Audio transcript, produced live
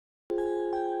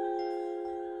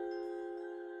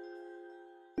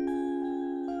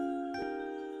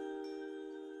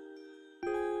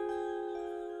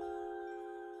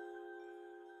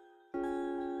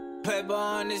Playboy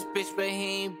on this bitch, but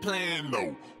he ain't playing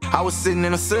no. I was sitting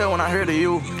in a cell when I heard of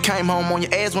you. Came home on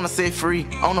your ass when I said free.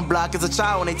 On the block as a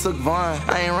child when they took Vaughn.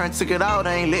 I ain't run, took it out,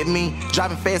 they ain't let me.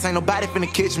 Driving fast, ain't nobody finna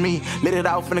catch me. Let it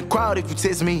out from the crowd if you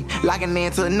test me. Locking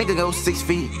in till a nigga go 6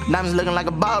 feet. Diamonds looking like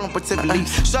a ball on particularly.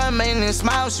 Shorty made niggas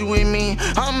smile, she with me.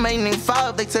 I'ma make niggas fall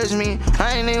if they touch me.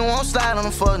 I ain't even want slide on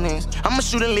them fuck niggas. I'ma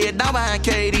shoot and lay it down behind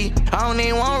KD. I don't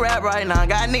even want rap right now.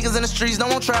 Got niggas in the streets, don't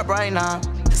want trap right now.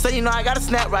 So you know I gotta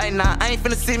snap right now. I ain't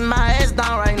finna sit my ass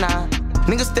down right now.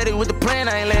 Niggas steady with the plan,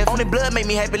 I ain't laughing. Only blood make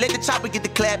me happy, let the chopper get the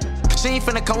clapping. She ain't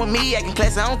finna come with me acting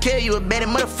classy. I don't care, you a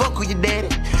baddie, motherfucker, who your daddy.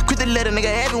 Quit the let a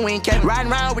nigga have it, we ain't capping.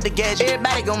 Riding around with the gadget,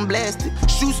 everybody gon' blast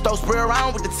it. Shoe store, spray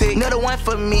around with the tick. Another one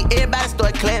for me, everybody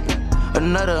start clapping.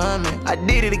 Another 100, I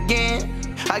did it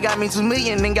again. I got me 2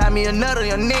 million, then got me another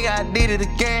young nigga, I did it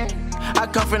again. I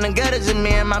come from the gutters, and me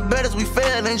and my brothers, we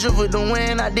fell and drew for the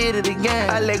win, I did it again.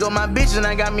 I let go my bitch and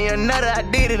I got me another, I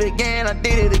did it again, I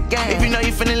did it again. If you know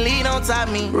you finna lead, don't top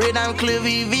me. Red down clear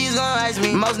VV's gon' ice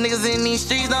me. Most niggas in these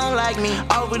streets don't like me.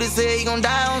 Off with his head, he gon'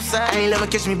 die on sight. Ain't let me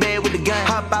catch me bad with the gun.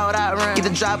 Hop out, I run. Get the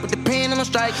drop with the pin and I'm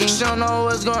striking. She don't know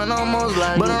what's going on most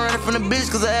likely. But I'm running from the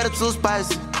bitch cause her attitude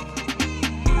spicy.